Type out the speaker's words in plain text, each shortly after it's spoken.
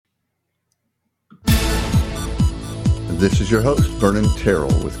This is your host, Vernon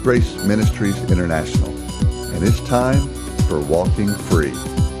Terrell with Grace Ministries International, and it's time for Walking Free.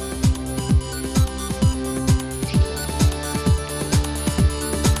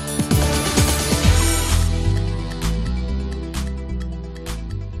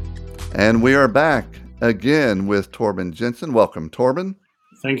 And we are back again with Torben Jensen. Welcome, Torben.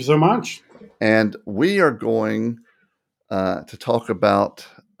 Thank you so much. And we are going to talk about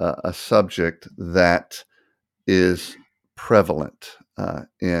a subject that is prevalent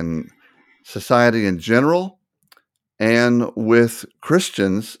in society in general and with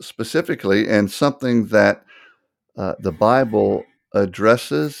Christians specifically, and something that the Bible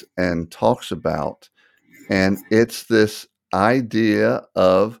addresses and talks about. And it's this idea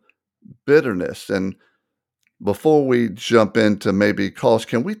of bitterness. And before we jump into maybe cause,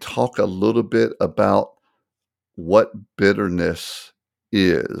 can we talk a little bit about what bitterness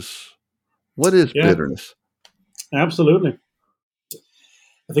is? What is bitterness? Absolutely.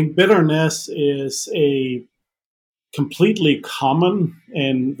 I think bitterness is a completely common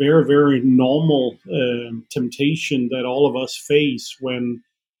and very, very normal temptation that all of us face when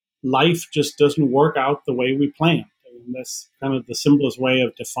life just doesn't work out the way we planned. And that's kind of the simplest way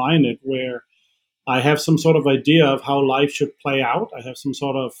of defining it, where I have some sort of idea of how life should play out. I have some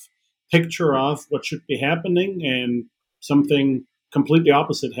sort of picture of what should be happening, and something completely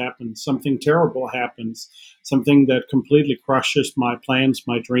opposite happens. Something terrible happens. Something that completely crushes my plans,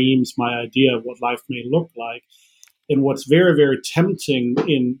 my dreams, my idea of what life may look like. And what's very, very tempting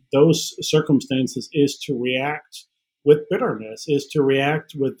in those circumstances is to react with bitterness, is to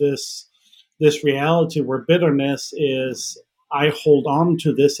react with this reality where bitterness is, I hold on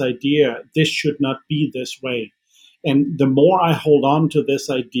to this idea, this should not be this way. And the more I hold on to this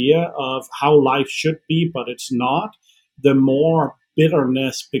idea of how life should be, but it's not, the more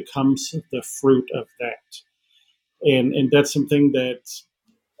bitterness becomes the fruit of that. And that's something that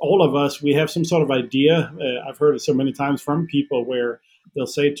all of us, we have some sort of idea. I've heard it so many times from people where they'll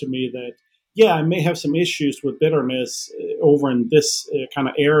say to me that, yeah, I may have some issues with bitterness over in this kind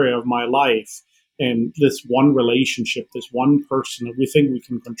of area of my life, and this one relationship, this one person, and we think we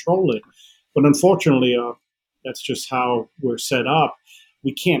can control it. But unfortunately, that's just how we're set up.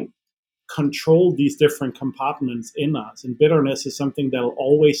 We can't control these different compartments in us. And bitterness is something that'll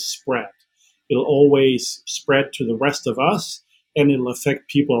always spread. It'll always spread to the rest of us, and it'll affect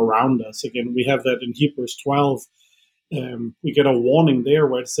people around us. Again, we have that in Hebrews 12. We get a warning there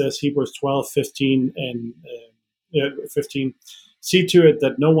where it says, Hebrews 12, 15, and 15, see to it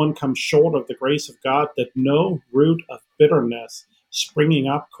that no one comes short of the grace of God, that no root of bitterness springing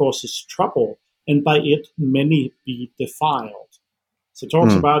up causes trouble, and by it many be defiled. So it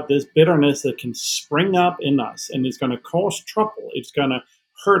talks about this bitterness that can spring up in us, and it's going to cause trouble. It's going to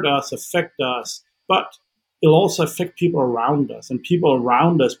hurt us, affect us, but it'll also affect people around us, and people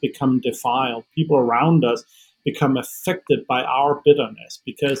around us become defiled. People around us become affected by our bitterness,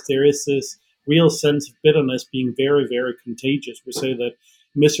 because there is this real sense of bitterness being very, very contagious. We say that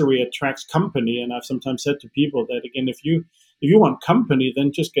misery attracts company, and I've sometimes said to people that, again, if you want company,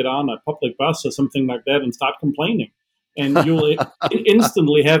 then just get on a public bus or something like that and start complaining, and you'll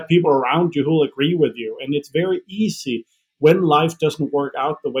instantly have people around you who will agree with you. And it's very easy when life doesn't work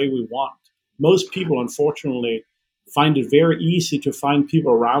out the way we want. Most people, unfortunately, find it very easy to find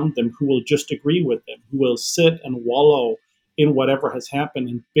people around them who will just agree with them, who will sit and wallow in whatever has happened,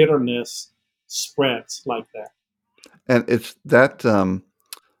 and bitterness spreads like that. And it's that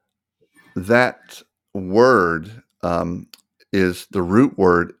that word is the root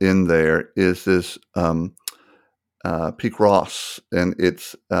word in there is this pikros, and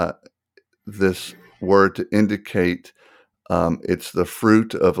it's this word to indicate it's the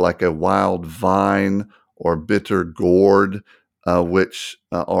fruit of like a wild vine or bitter gourd, which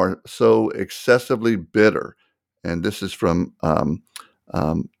are so excessively bitter. And this is from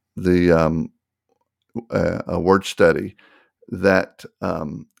the a word study that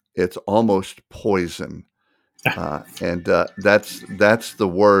it's almost poison. And that's the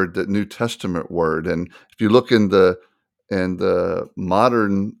word, the New Testament word. And if you look in the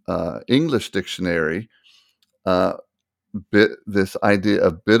modern English dictionary, this idea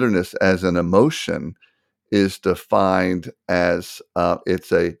of bitterness as an emotion is defined as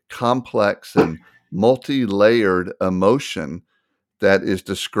it's a complex and multi-layered emotion that is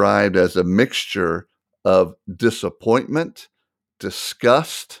described as a mixture of disappointment,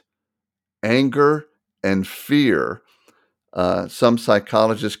 disgust, anger, and fear. Some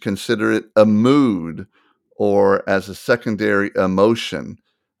psychologists consider it a mood or as a secondary emotion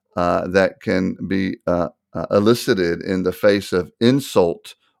that can be elicited in the face of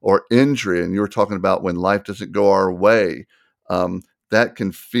insult or injury. And you were talking about when life doesn't go our way, um, that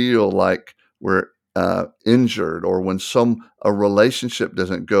can feel like we're injured, or when a relationship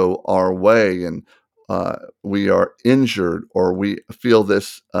doesn't go our way, and we are injured, or we feel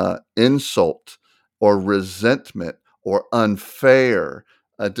this insult or resentment or unfair,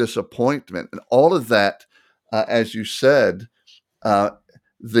 disappointment, and all of that, as you said, uh,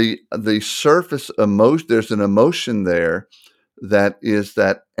 the surface emotion. There's an emotion there that is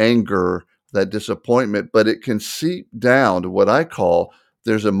that anger, that disappointment, but it can seep down to what I call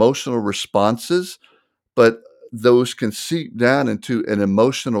there's emotional responses, but those can seep down into an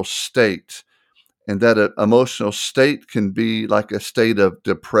emotional state. And that emotional state can be like a state of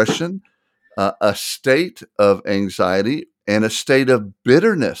depression, a state of anxiety, and a state of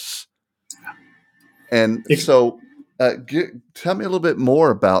bitterness. And so, tell me a little bit more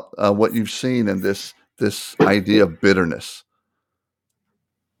about what you've seen in this idea of bitterness.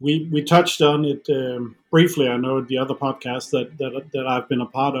 We touched on it briefly. I know the other podcast that I've been a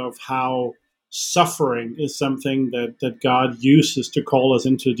part of, how suffering is something that God uses to call us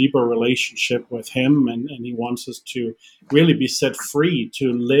into a deeper relationship with Him, and He wants us to really be set free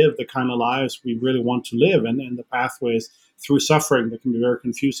to live the kind of lives we really want to live, and the pathways through suffering that can be very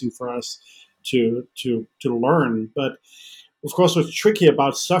confusing for us to learn. But of course, what's tricky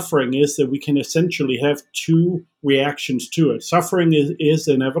about suffering is that we can essentially have two reactions to it. Suffering is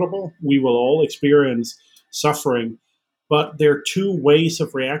inevitable. We will all experience suffering, but there are two ways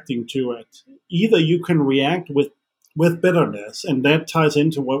of reacting to it. Either you can react with bitterness, and that ties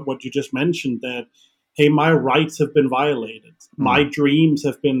into what you just mentioned, that, hey, my rights have been violated. My Mm, dreams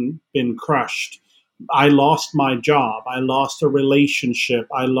have been crushed. I lost my job. I lost a relationship.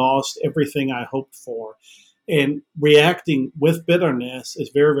 I lost everything I hoped for. And reacting with bitterness is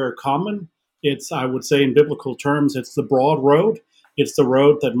very, very common. It's, I would say, in biblical terms, it's the broad road. It's the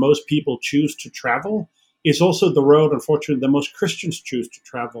road that most people choose to travel. It's also the road, unfortunately, that most Christians choose to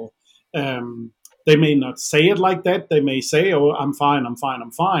travel. They may not say it like that. They may say, "Oh, I'm fine, I'm fine,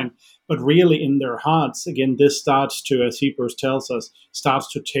 I'm fine," but really, in their hearts, again, this starts to, as Hebrews tells us,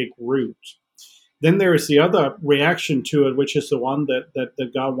 starts to take root. Then there is the other reaction to it, which is the one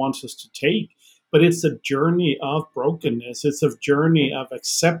that God wants us to take. But it's a journey of brokenness. It's a journey of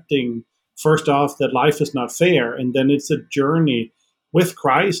accepting, first off, that life is not fair. And then it's a journey with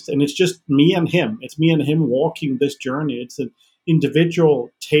Christ. And it's just me and Him. It's me and Him walking this journey. It's an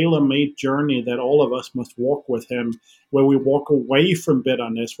individual, tailor made journey that all of us must walk with Him, where we walk away from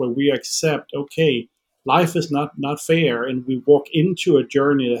bitterness, where we accept, okay, life is not fair. And we walk into a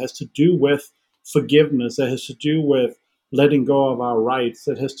journey that has to do with forgiveness, that has to do with letting go of our rights,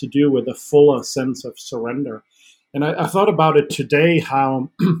 that has to do with a fuller sense of surrender. And I thought about it today, how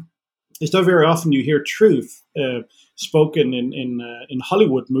it's not very often you hear truth spoken in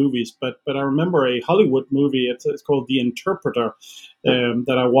Hollywood movies, but I remember a Hollywood movie. It's called The Interpreter,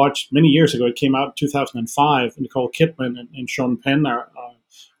 that I watched many years ago. It came out in 2005. Nicole Kidman and Sean Penn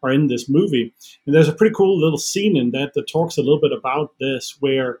are in this movie, and there's a pretty cool little scene in that talks a little bit about this.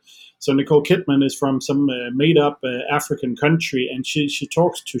 Where so Nicole Kidman is from some made up African country, and she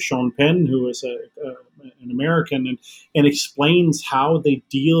talks to Sean Penn, who is an American, and explains how they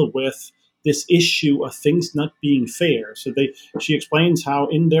deal with this issue of things not being fair. So she explains how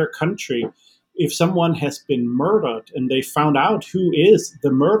in their country, if someone has been murdered and they found out who is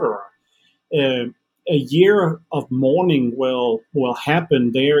the murderer, uh, a year of mourning will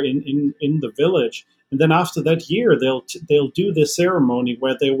happen there in the village. And then after that year, they'll do this ceremony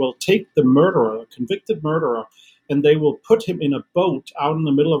where they will take the murderer, convicted murderer, and they will put him in a boat out in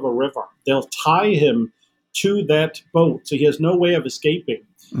the middle of a river. They'll tie him to that boat, so he has no way of escaping.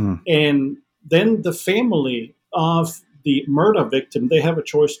 mm, And then the family of the murder victim, they have a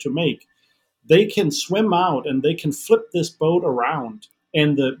choice to make. They can swim out and they can flip this boat around,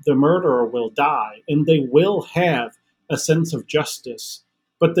 and the murderer will die, and they will have a sense of justice.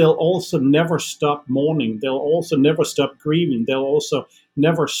 But they'll also never stop mourning. They'll also never stop grieving. They'll also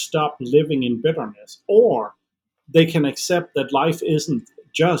never stop living in bitterness. Or they can accept that life isn't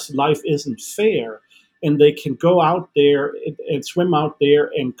just, life isn't fair, and they can go out there and swim out there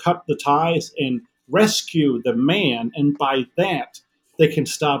and cut the ties and rescue the man, and by that they can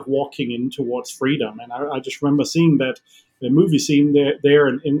start walking in towards freedom. And I just remember seeing that the movie scene there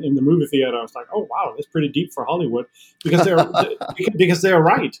in the movie theater. I was like, oh wow, that's pretty deep for Hollywood, because they're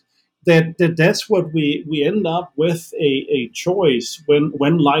right. That's what we end up with, a choice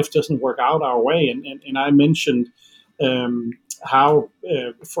when life doesn't work out our way. And I mentioned how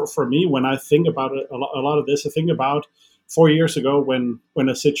for me, when I think about it, a lot of this, I think about 4 years ago when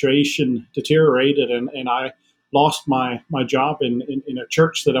a situation deteriorated, and lost my job in a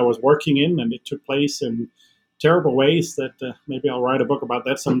church that I was working in, and it took place in terrible ways that maybe I'll write a book about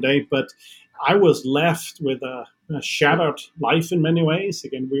that someday. But I was left with a shattered life in many ways.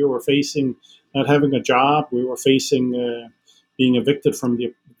 Again, we were facing not having a job. We were facing being evicted from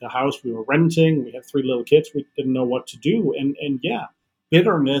the house we were renting. We had three little kids. We didn't know what to do. And yeah,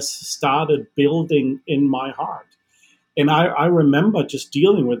 bitterness started building in my heart. And I remember just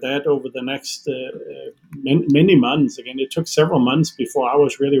dealing with that over the next many months. Again, it took several months before I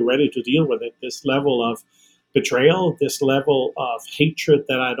was really ready to deal with it. This level of betrayal, this level of hatred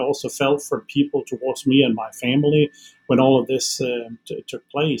that I'd also felt from people towards me and my family when all of this took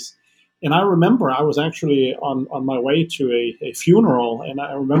place. And I remember I was actually on my way to a funeral, and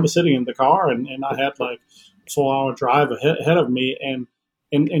I remember sitting in the car, and I had like a 4 hour drive ahead of me,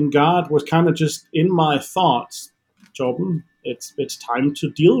 and God was kind of just in my thoughts, Torben, it's time to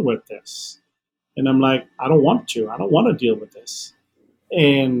deal with this. And I'm like, I don't want to. I don't want to deal with this.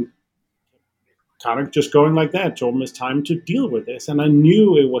 And kind of just going like that, Torben, it's time to deal with this. And I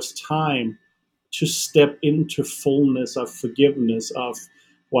knew it was time to step into fullness of forgiveness of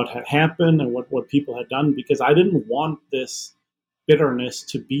what had happened and what people had done, because I didn't want this bitterness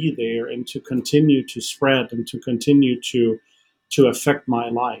to be there and to continue to spread and to continue to affect my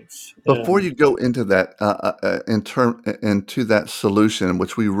life. Before you go into that, into that solution,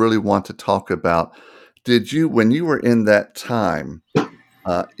 which we really want to talk about, did you, when you were in that time,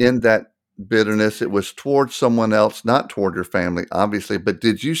 in that bitterness, it was towards someone else, not toward your family, obviously, but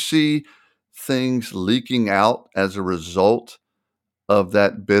did you see things leaking out as a result of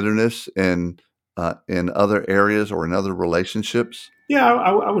that bitterness in other areas or in other relationships? Yeah,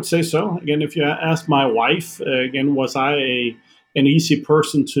 I would say so. Again, if you ask my wife, again, was I an easy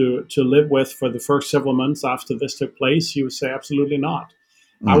person to live with for the first several months after this took place? She would say absolutely not.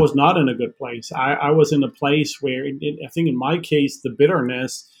 I Mm, was not in a good place. I was in a place where, I think in my case, the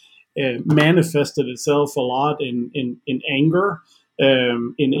bitterness manifested itself a lot in anger,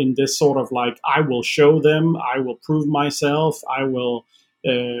 in this sort of like, I will show them, I will prove myself, I will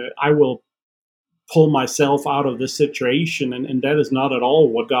pull myself out of this situation, and that is not at all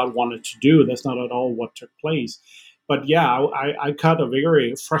what God wanted to do. That's not at all what took place. But yeah, I cut a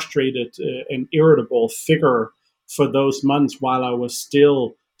very frustrated and irritable figure for those months while I was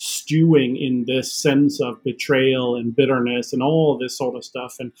still stewing in this sense of betrayal and bitterness and all this sort of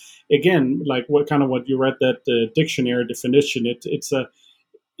stuff. And again, like what you read, that dictionary definition, it's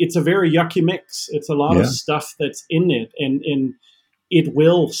a very yucky mix. It's a lot of yeah. stuff that's in it, and it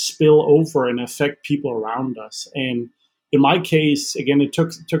will spill over and affect people around us. And in my case, again, it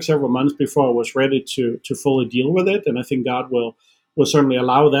took several months before I was ready to fully deal with it. And I think God will certainly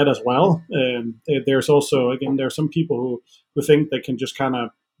allow that as well. There's also, again, there are some people who think they can just kind of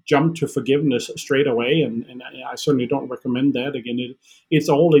jump to forgiveness straight away, and I certainly don't recommend that. Again, it's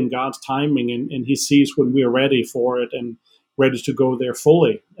all in God's timing, and He sees when we're ready for it and ready to go there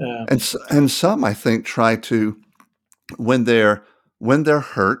fully. And some, I think, try to, when they're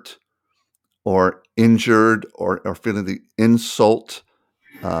hurt or injured or feeling the insult,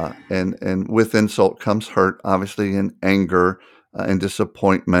 and with insult comes hurt, obviously, and anger, and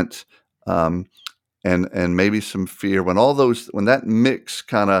disappointment, um, and maybe some fear. When that mix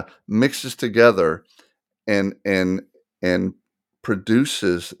kinda mixes together and and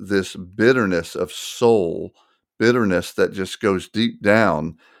produces this bitterness of soul, bitterness that just goes deep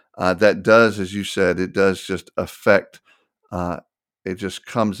down, that does, as you said, it does just affect, uh, it just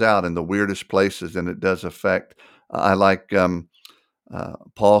comes out in the weirdest places, and it does affect. I like,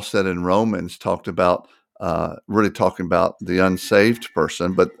 Paul said in Romans, talked about, really talking about the unsaved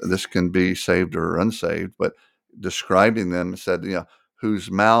person, but this can be saved or unsaved, but describing them, said,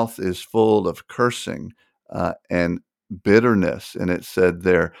 whose mouth is full of cursing, and bitterness. And it said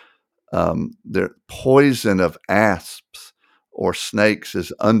their poison of asps or snakes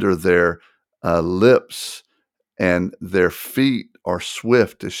is under their lips, and their feet are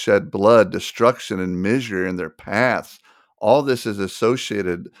swift to shed blood, destruction and misery in their paths. All this is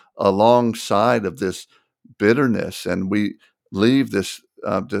associated alongside of this bitterness, and we leave this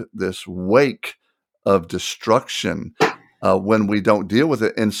wake of destruction when we don't deal with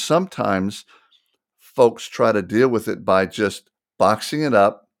it. And sometimes folks try to deal with it by just boxing it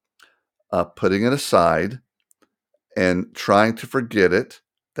up, putting it aside, and trying to forget it.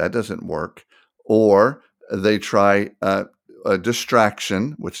 That doesn't work. Or they try a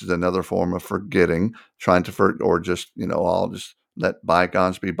distraction, which is another form of forgetting, trying to or just, I'll just let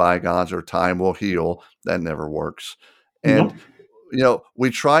bygones be bygones, or time will heal. That never works. And No, we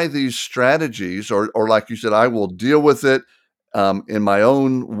try these strategies, or like you said, I will deal with it in my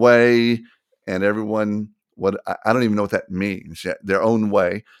own way, and everyone what I don't even know what that means yet, their own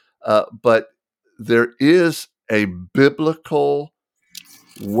way. But there is a biblical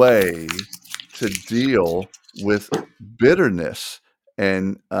way to deal with bitterness,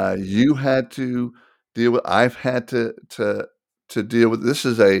 and you had to deal with. I've had to deal with. This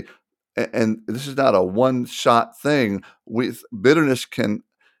is and this is not a one shot thing. Bitterness can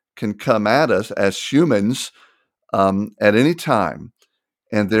come at us as humans at any time,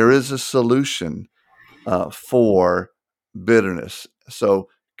 and there is a solution for bitterness. So,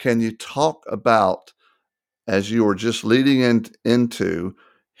 can you talk about, as you were just leading into,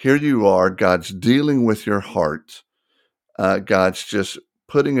 here you are, God's dealing with your heart. God's just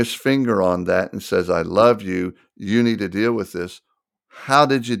putting his finger on that and says, I love you. You need to deal with this. How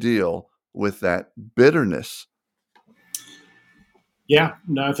did you deal with that bitterness? Yeah,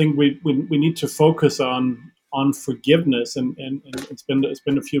 no, I think we need to focus on forgiveness, and it's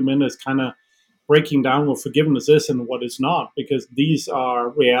been a few minutes kind of breaking down what forgiveness is and what it's not, because these are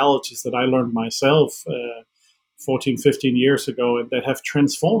realities that I learned myself 14, 15 years ago, and that have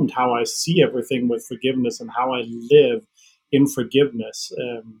transformed how I see everything with forgiveness and how I live in forgiveness.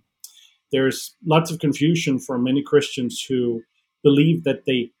 There's lots of confusion for many Christians who believe that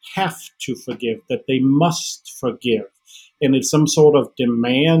they have to forgive, that they must forgive, and it's some sort of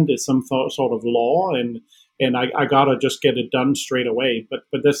demand, it's some sort of law, and I gotta just get it done straight away. But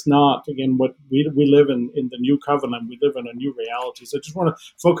that's not, again, what we live in the new covenant. We live in a new reality. So I just want to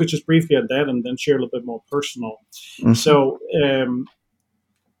focus just briefly on that, and then share a little bit more personal. Mhm. So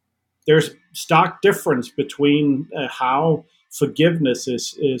there's stark difference between how forgiveness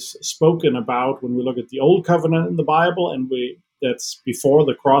is spoken about when we look at the old covenant in the Bible, and that's before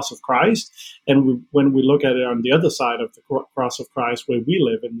the cross of Christ, and when we look at it on the other side of the cross of Christ, where we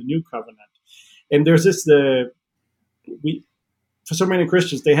live in the new covenant. And there's this we for so many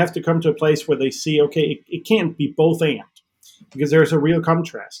Christians, they have to come to a place where they see, okay, it can't be both and, because there's a real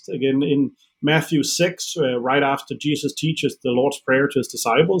contrast. Again, in Matthew 6, right after Jesus teaches the Lord's Prayer to his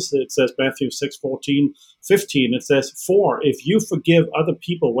disciples, it says, Matthew 6, 14, 15, it says, "For if you forgive other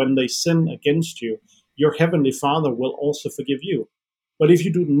people when they sin against you, your heavenly Father will also forgive you. But if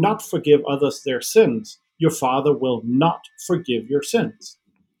you do not forgive others their sins, your Father will not forgive your sins."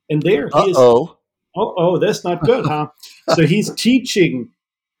 And there he is. Uh-oh. Oh, that's not good, huh? So he's teaching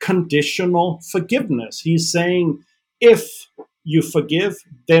conditional forgiveness. He's saying, if you forgive,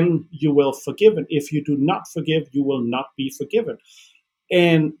 then you will forgive. And if you do not forgive, you will not be forgiven.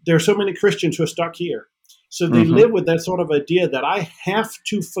 And there are so many Christians who are stuck here. So they Mhm. live with that sort of idea that I have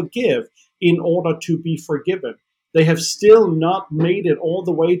to forgive in order to be forgiven. They have still not made it all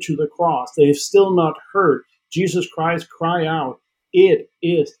the way to the cross. They have still not heard Jesus Christ cry out, "It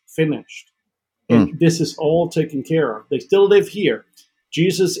is finished." And Mm. this is all taken care of. They still live here.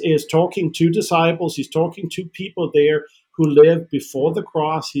 Jesus is talking to disciples. He's talking to people there who lived before the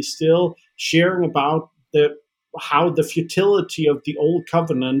cross. He's still sharing about how the futility of the old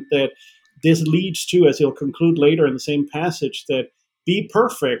covenant, that this leads to, as he'll conclude later in the same passage, that be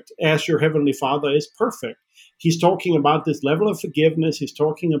perfect as your heavenly Father is perfect. He's talking about this level of forgiveness. He's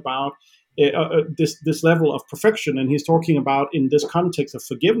talking about this level of perfection, and he's talking about, in this context of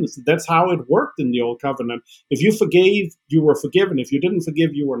forgiveness, that's how it worked in the old covenant. If you forgave, you were forgiven. If you didn't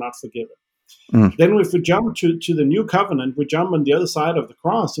forgive, you were not forgiven. Mm. Then if we jump to the new covenant, we jump on the other side of the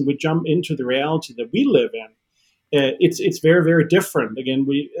cross, and we jump into the reality that we live in. It's very, very different. Again,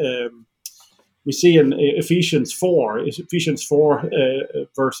 we see in Ephesians 4,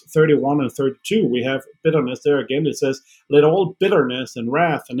 verse 31 and 32, we have bitterness there again. It says, "Let all bitterness and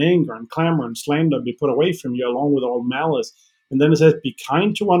wrath and anger and clamor and slander be put away from you, along with all malice." And then it says, "Be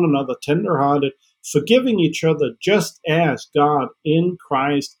kind to one another, tenderhearted, forgiving each other, just as God in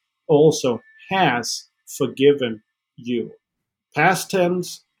Christ also has forgiven you." Past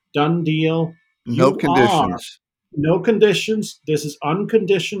tense, done deal. No You are, conditions. no conditions. This is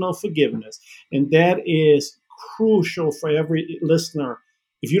unconditional forgiveness. And that is crucial for every listener.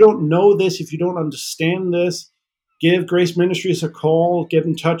 If you don't know this, if you don't understand this, give Grace Ministries a call, get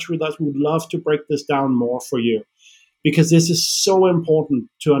in touch with us. We would love to break this down more for you, because this is so important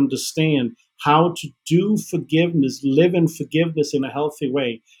to understand how to do forgiveness, live in forgiveness in a healthy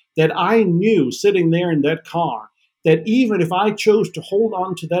way. That I knew sitting there in that car, that even if I chose to hold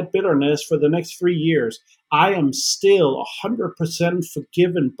on to that bitterness for the next 3 years, I am still 100%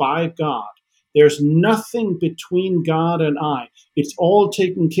 forgiven by God. There's nothing between God and I. It's all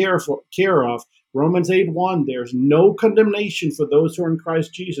taken care of. Romans 8:1, there's no condemnation for those who are in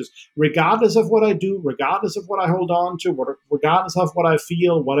Christ Jesus, regardless of what I do, regardless of what I hold on to, regardless of what I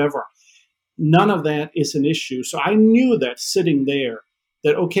feel, whatever. None of that is an issue. So I knew that sitting there,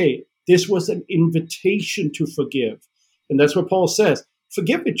 that, okay, This was an invitation to forgive. And that's what Paul says.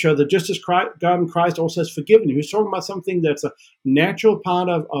 Forgive each other just as God in Christ also has forgiven you. He's talking about something that's a natural part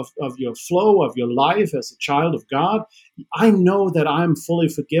of your flow, of your life as a child of God. I know that I'm fully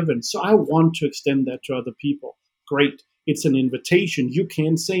forgiven, so I want to extend that to other people. Great. It's an invitation. You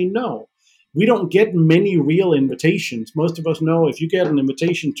can't say no. We don't get many real invitations. Most of us know if you get an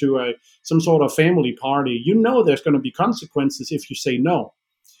invitation to some sort of family party, you know there's going to be consequences if you say no.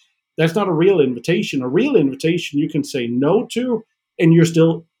 That's not a real invitation. A real invitation you can say no to, and you're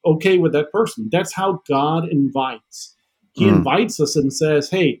still okay with that person. That's how God invites. He Mm. invites us and says,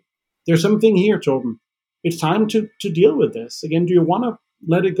 hey, there's something here, Torben. It's time to deal with this. Again, do you want to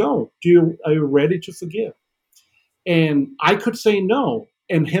let it go? Are you ready to forgive? And I could say no,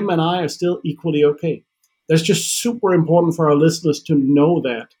 and him and I are still equally okay. That's just super important for our listeners to know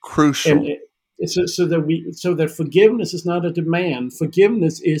that. And Crucial. so that forgiveness is not a demand.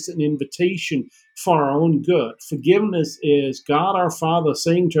 Forgiveness is an invitation for our own good. Forgiveness is God our Father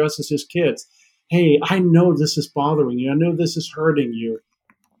saying to us as his kids, hey, I know this is bothering you. I know this is hurting you.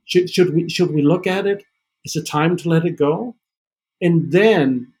 Should we look at it? Is it time to let it go? And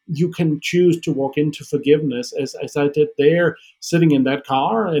then you can choose to walk into forgiveness as I did there, sitting in that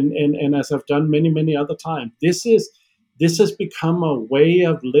car, and as I've done many other times. This has become a way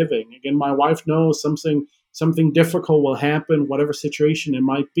of living. Again, my wife knows something difficult will happen, whatever situation it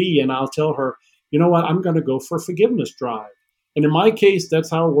might be, and I'll tell her, you know what, I'm going to go for a forgiveness drive. And in my case,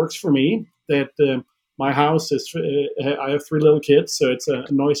 that's how it works for me. That my house is, I have 3 little kids, so it's a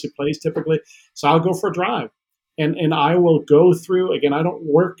noisy place typically. So I'll go for a drive. And I will go through, again, I don't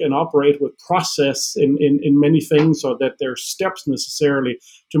work and operate with process in many things, or that there are steps necessarily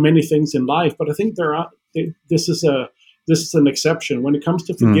to many things in life. But I think this is an exception. When it comes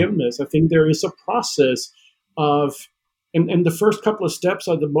to Mm. forgiveness, I think there is a process of, and the first couple of steps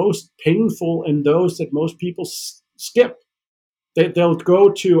are the most painful and those that most people skip. They'll go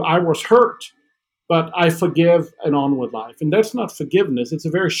to, I was hurt, but I forgive and on with life. And that's not forgiveness. It's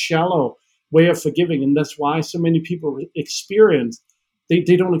a very shallow way of forgiving. And that's why so many people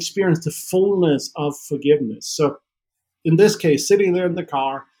they don't experience the fullness of forgiveness. So in this case, sitting there in the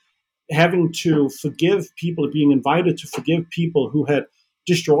car, having to forgive people, being invited to forgive people who had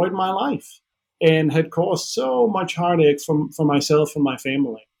destroyed my life and had caused so much heartache for myself and my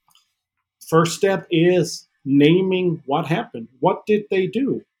family. First step is naming what happened. What did they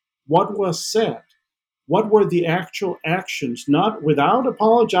do? What was said? What were the actual actions? Not without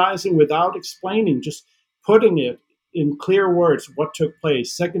apologizing, without explaining, just putting it in clear words what took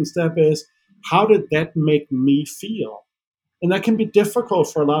place. Second step is, how did that make me feel? And that can be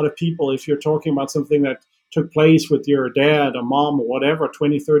difficult for a lot of people if you're talking about something that took place with your dad or mom or whatever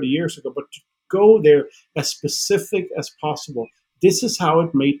 20, 30 years ago. But to go there as specific as possible. This is how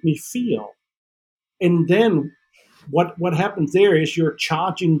it made me feel. And then what happens there is you're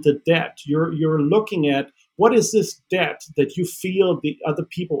charging the debt. You're looking at, what is this debt that you feel the other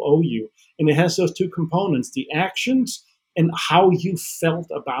people owe you? And it has those two components, the actions and how you felt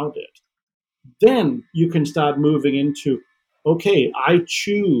about it. Then you can start moving into, okay, I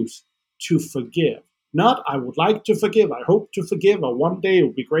choose to forgive. Not, I would like to forgive, I hope to forgive, or one day it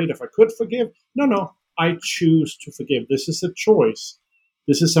would be great if I could forgive. No, I choose to forgive. This is a choice.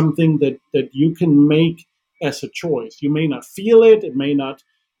 This is something that you can make as a choice. You may not feel it. It may not.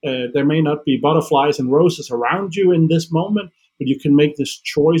 There may not be butterflies and roses around you in this moment, but you can make this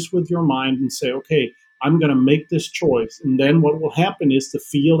choice with your mind and say, okay, I'm going to make this choice. And then what will happen is the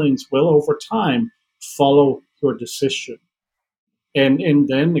feelings will, over time, follow your decision. And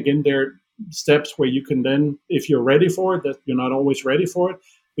then again, there are steps where you can then, if you're ready for it, that you're not always ready for it,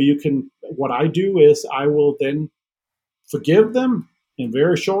 but you can, what I do is I will then forgive them in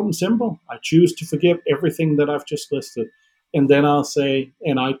very short and simple. I choose to forgive everything that I've just listed. And then I'll say,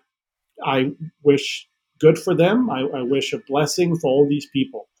 and I wish good for them. I wish a blessing for all these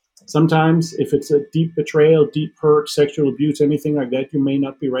people. Sometimes, if it's a deep betrayal, deep hurt, sexual abuse, anything like that, you may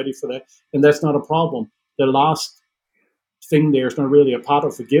not be ready for that. And that's not a problem. The last thing there is not really a part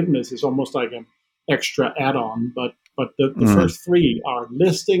of forgiveness. It's almost like an extra add-on. But the Mm. first 3 are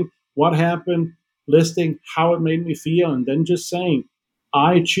listing what happened, listing how it made me feel, and then just saying,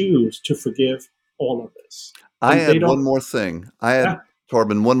 I choose to forgive all of this. I And they add one don't, more thing. I add, yeah,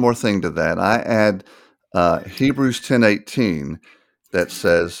 Torben, one more thing to that. I add Hebrews 10:18 that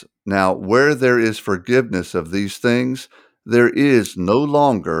says, "Now where there is forgiveness of these things, there is no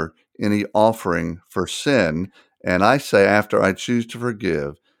longer any offering for sin. And I say, after I choose to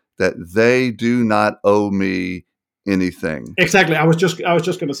forgive, that they do not owe me anything." exactly. I was just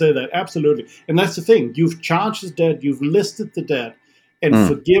going to say that. Absolutely. And that's the thing. You've charged the debt. You've listed the debt. And Mm,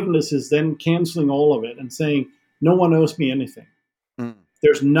 forgiveness is then canceling all of it and saying, no one owes me anything. mm.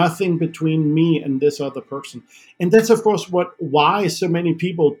 There's nothing between me and this other person. And that's, of course, why so many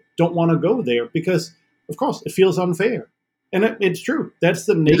people don't want to go there, because, of course, it feels unfair. And it's true. That's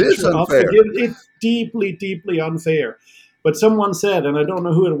the It is nature of unfair. forgiveness. It's deeply, deeply unfair. But someone said, and I don't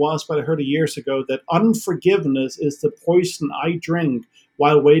know who it was, but I heard it years ago, that unforgiveness is the poison I drink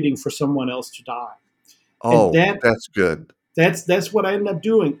while waiting for someone else to die. And Oh, that's good. that's what I end up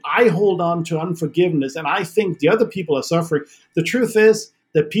doing. I hold on to unforgiveness, and I think the other people are suffering. The truth is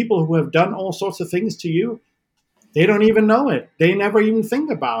that people who have done all sorts of things to you, they don't even know it. They never even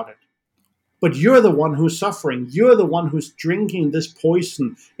think about it. But you're the one who's suffering. You're the one who's drinking this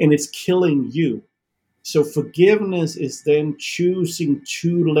poison, and it's killing you. So forgiveness is then choosing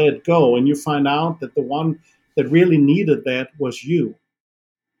to let go, and you find out that the one that really needed that was you.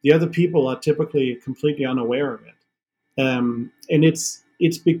 The other people are typically completely unaware of it. And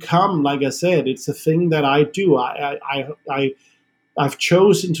it's become, like I said, it's a thing that I do. I've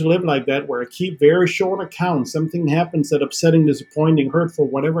chosen to live like that, where I keep very short accounts. Something happens that upsetting, disappointing, hurtful,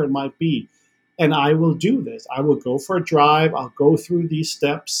 whatever it might be, and I will do this. I will go for a drive. I'll go through these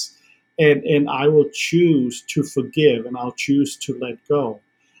steps, and I will choose to forgive, and I'll choose to let go.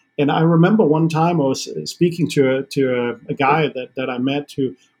 And I remember one time I was speaking to a guy that I met,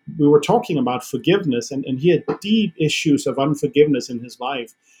 who we were talking about forgiveness, and he had deep issues of unforgiveness in his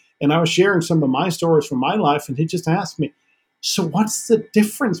life. And I was sharing some of my stories from my life, and he just asked me, so what's the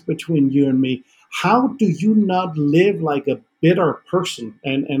difference between you and me? How do you not live like a bitter person?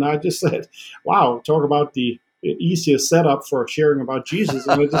 And I just said, wow, talk about the easiest setup for sharing about Jesus.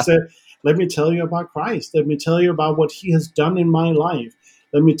 And I just said, let me tell you about Christ. Let me tell you about what he has done in my life.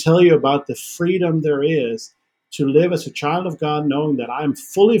 Let me tell you about the freedom there is to live as a child of God, knowing that I am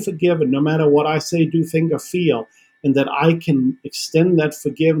fully forgiven no matter what I say, do, think, or feel, and that I can extend that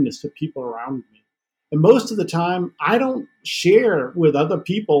forgiveness to people around me. And most of the time, I don't share with other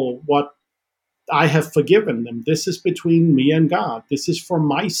people what I have forgiven them. This is between me and God. This is for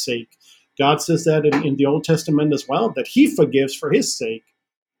my sake. God says that in the Old Testament as well, that he forgives for his sake.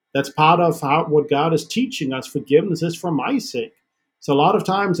 That's part of what God is teaching us. Forgiveness is for my sake. So a lot of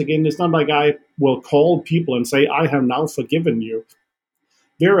times, again, it's not like I will call people and say, I have now forgiven you.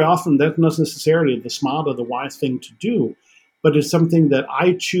 Very often, that's not necessarily the smart or the wise thing to do, but it's something that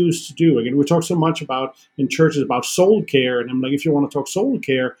I choose to do. Again, we talk so much about in churches about soul care, and I'm like, if you want to talk soul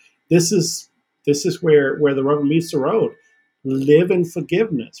care, this is where the rubber meets the road. Live in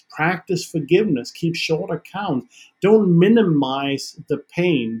forgiveness, practice forgiveness, keep short accounts. Don't minimize the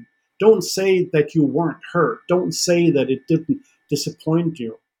pain. Don't say that you weren't hurt. Don't say that it didn't disappoint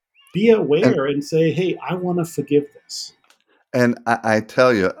you. Be And aware and say, hey, I want to forgive this. I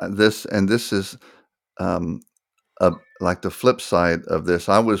tell you this, and this is um, uh, like the flip side of this.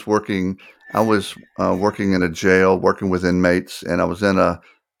 I was working in a jail, working with inmates, and I was in a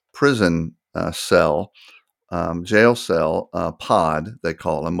prison cell, jail cell pod, they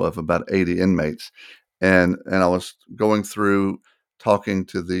call them, of about 80 inmates, and I was going through talking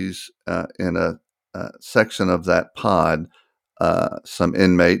to these in a section of that pod, some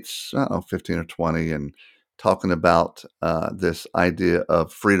inmates, I don't know, 15 or 20, and talking about this idea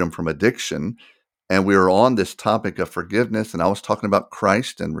of freedom from addiction. And we were on this topic of forgiveness, and I was talking about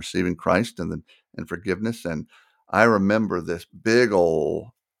Christ and receiving Christ and forgiveness. And I remember this big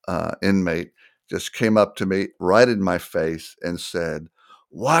old inmate just came up to me right in my face and said,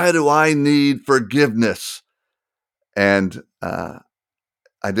 "Why do I need forgiveness?" And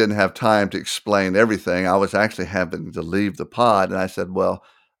I didn't have time to explain everything. I was actually having to leave the pod, and I said, "Well,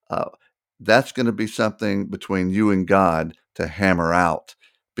 uh, that's going to be something between you and God to hammer out,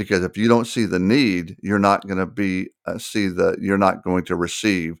 because if you don't see the need, you're not going to you're not going to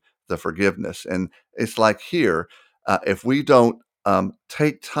receive the forgiveness." And it's like here, if we don't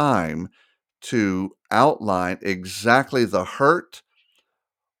take time to outline exactly the hurt,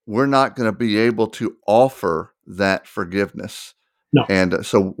 we're not going to be able to offer that forgiveness. No. And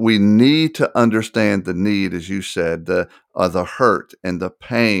so we need to understand the need, as you said, the hurt and the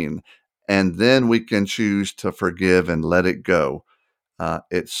pain, and then we can choose to forgive and let it go.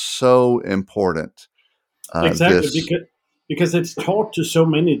 It's so important. Exactly, This, because it's taught to so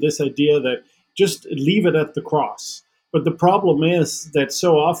many, this idea that just leave it at the cross. But the problem is that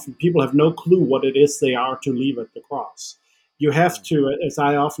so often people have no clue what it is they are to leave at the cross. You have to, as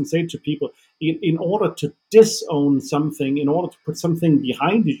I often say to people, in order to disown something, in order to put something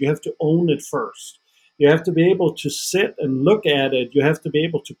behind it, you have to own it first. You have to be able to sit and look at it. You have to be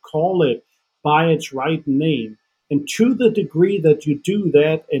able to call it by its right name. And to the degree that you do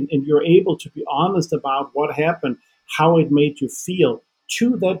that, and you're able to be honest about what happened, how it made you feel,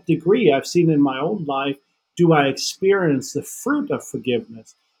 to that degree, I've seen in my own life, do I experience the fruit of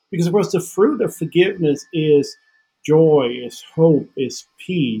forgiveness? Because, of course, the fruit of forgiveness is joy, is hope, is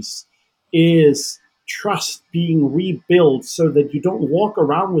peace, is trust being rebuilt so that you don't walk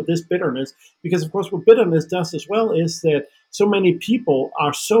around with this bitterness. Because, of course, what bitterness does as well is that so many people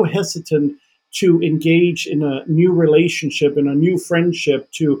are so hesitant to engage in a new relationship, in a new friendship,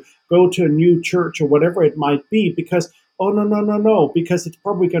 to go to a new church or whatever it might be, because, oh, no, no, no, no, because it's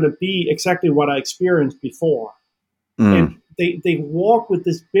probably going to be exactly what I experienced before. And Mm. they walk with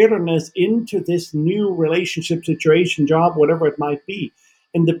this bitterness into this new relationship, situation, job, whatever it might be.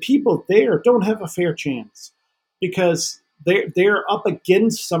 And the people there don't have a fair chance because they're up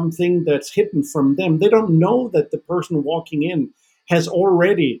against something that's hidden from them. They don't know that the person walking in has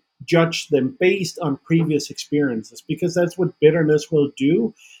already judged them based on previous experiences, because that's what bitterness will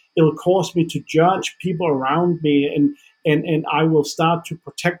do. It'll cause me to judge people around me, and I will start to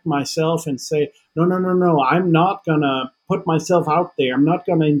protect myself and say, no, no, no, no, I'm not going to put myself out there. I'm not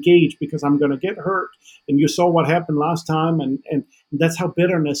going to engage because I'm going to get hurt. And you saw what happened last time. And that's how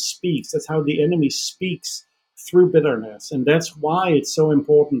bitterness speaks. That's how the enemy speaks, through bitterness. And that's why it's so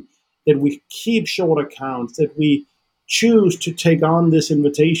important that we keep short accounts, that we choose to take on this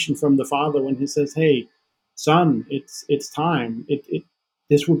invitation from the Father when he says, hey, son, it's time.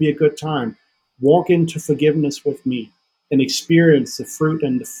 This will be a good time. Walk into forgiveness with me and experience the fruit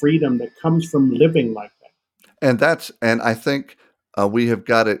and the freedom that comes from living like that. And I think we have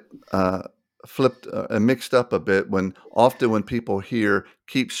got it flipped and mixed up a bit. When often when people hear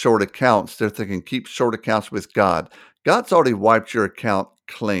keep short accounts, they're thinking keep short accounts with God. God's already wiped your account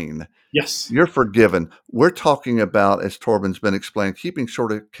clean. Yes. You're forgiven. We're talking about, as Torben's been explaining, keeping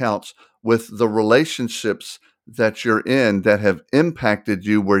short accounts with the relationships that you're in that have impacted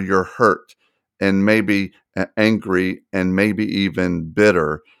you, where you're hurt and maybe angry and maybe even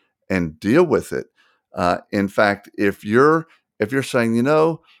bitter, and deal with it. In fact, if you're saying,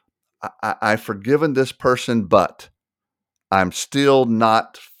 I've forgiven this person, but I'm still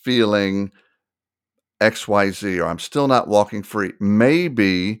not feeling XYZ, or I'm still not walking free.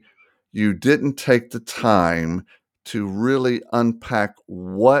 Maybe you didn't take the time to really unpack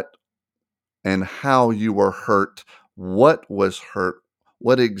what and how you were hurt, what was hurt,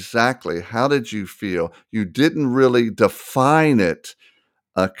 what exactly, how did you feel? You didn't really define it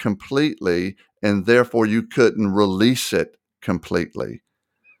completely, and therefore you couldn't release it completely.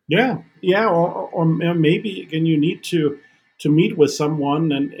 Yeah, yeah, or maybe again you need to meet with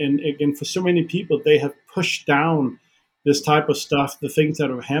someone, and again for so many people they have pushed down this type of stuff, the things that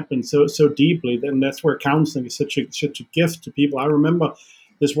have happened so deeply. Then that's where counseling is such a gift to people. I remember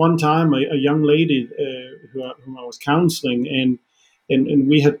this one time a young lady whom I was counseling, and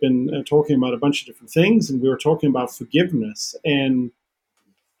we had been talking about a bunch of different things, and we were talking about forgiveness. And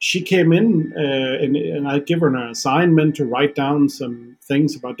she came in, and I give her an assignment to write down some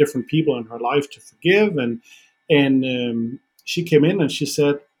things about different people in her life to forgive. And she came in and she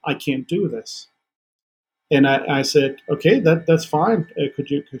said, I can't do this. And I said, okay, that's fine. Could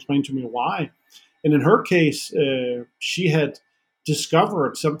you explain to me why? And in her case, she had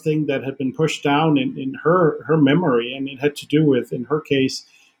discovered something that had been pushed down in her memory, and it had to do with, in her case,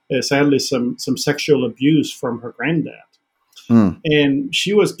 sadly, some sexual abuse from her granddad. Mm. And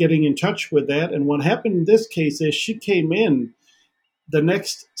she was getting in touch with that. And what happened in this case is she came in the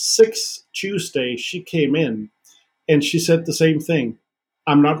next 6 Tuesdays, she came in and she said the same thing.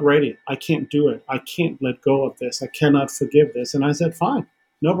 I'm not ready. I can't do it. I can't let go of this. I cannot forgive this. And I said, fine,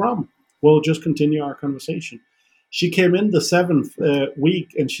 no problem. We'll just continue our conversation. She came in the seventh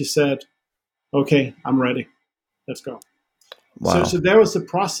week and she said, okay, I'm ready. Let's go. So Wow. that was the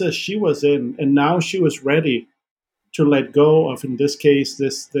process she was in. And now she was ready to let go of, in this case,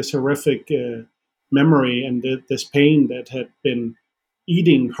 this horrific memory and this pain that had been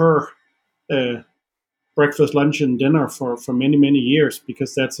eating her uh, breakfast, lunch, and dinner for many years.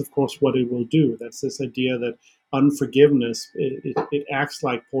 Because that's of course what it will do. That's this idea that unforgiveness, it acts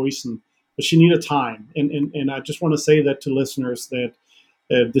like poison. But she needed time, and I just want to say that to listeners that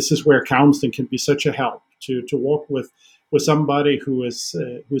this is where counseling can be such a help to walk with somebody who's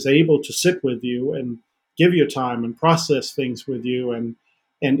able to sit with you and give you time and process things with you, and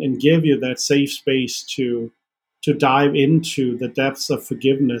give you that safe space to dive into the depths of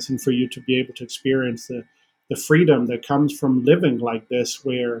forgiveness, and for you to be able to experience the freedom that comes from living like this,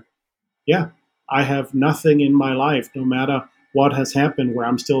 where, yeah, I have nothing in my life, no matter what has happened, where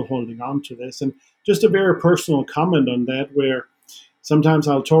I'm still holding on to this. And just a very personal comment on that, where sometimes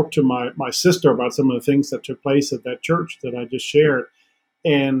I'll talk to my sister about some of the things that took place at that church that I just shared.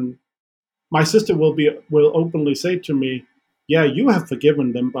 And my sister will openly say to me, yeah, you have forgiven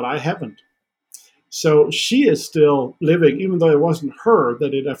them, but I haven't. So she is still living, even though it wasn't her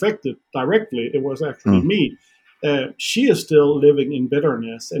that it affected directly, it was actually Mm. me. She is still living in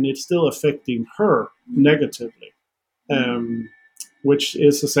bitterness, and it's still affecting her negatively, um, which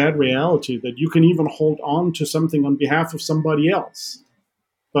is a sad reality that you can even hold on to something on behalf of somebody else.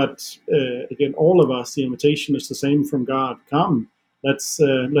 But again, all of us, the invitation is the same from God. Come,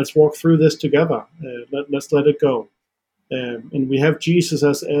 let's walk through this together. Let's let it go. And we have Jesus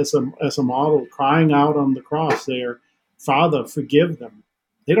as a model, crying out on the cross there, Father, forgive them.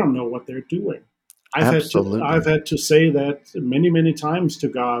 They don't know what they're doing. I've Absolutely. had to say that many times to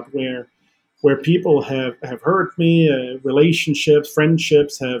God, where people have hurt me, relationships,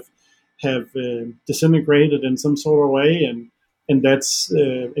 friendships have disintegrated in some sort of way, and that's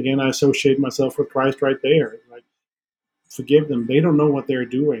again, I associate myself with Christ right there. Like, forgive them; they don't know what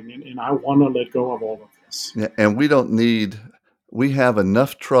they're doing, and I want to let go of all of this. Yeah, and we have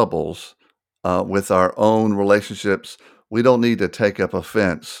enough troubles with our own relationships. We don't need to take up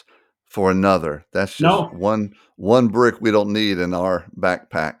offense for another. That's just No, one brick we don't need in our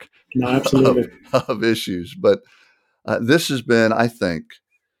backpack no, of absolutely. of issues. But this has been, I think,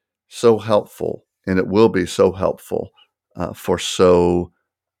 so helpful, and it will be so helpful for so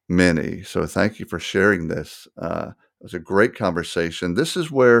many. So thank you for sharing this. It was a great conversation. This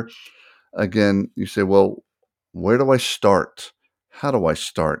is where, again, you say, well, where do I start? How do I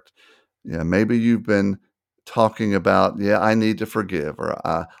start? Yeah, maybe you've been talking about, yeah, I need to forgive,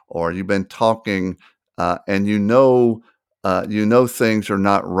 or you've been talking, and you know things are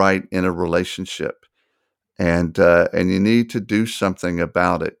not right in a relationship, and you need to do something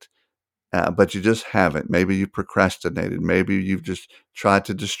about it, but you just haven't. Maybe you procrastinated. Maybe you've just tried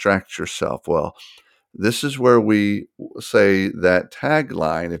to distract yourself. Well, this is where we say that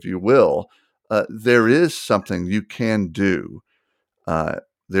tagline, if you will, there is something you can do. Uh,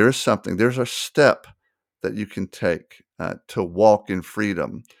 there's a step that you can take to walk in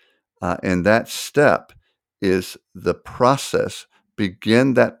freedom. And that step is the process.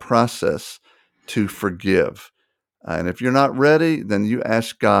 Begin that process to forgive. And if you're not ready, then you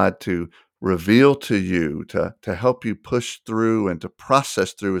ask God to reveal to you, to help you push through and to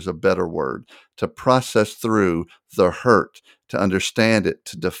process through is a better word, to process through the hurt, to understand it,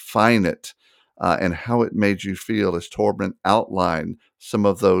 to define it, and how it made you feel, as Torben outlined some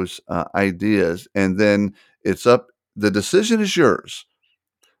of those ideas. And then the decision is yours.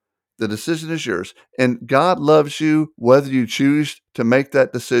 The decision is yours. And God loves you whether you choose to make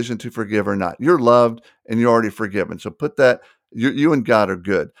that decision to forgive or not. You're loved and you're already forgiven. So put that, you and God are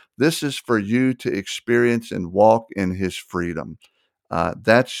good. This is for you to experience and walk in his freedom.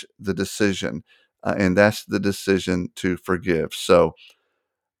 That's the decision. And that's the decision to forgive. So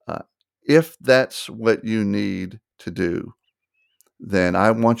uh, if that's what you need to do, then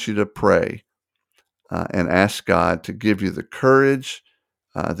I want you to pray and ask God to give you the courage,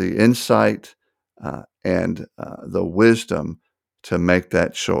 the insight, and the wisdom to make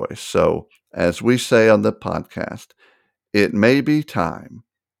that choice. So, as we say on the podcast, it may be time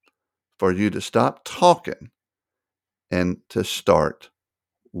for you to stop talking and to start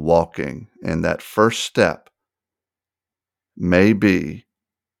walking. And that first step may be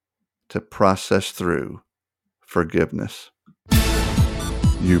to process through forgiveness.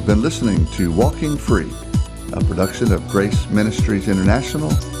 You've been listening to Walking Free, a production of Grace Ministries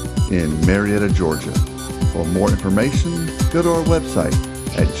International in Marietta, Georgia. For more information, go to our website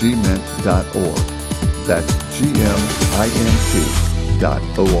at gmint.org. That's gmint.org.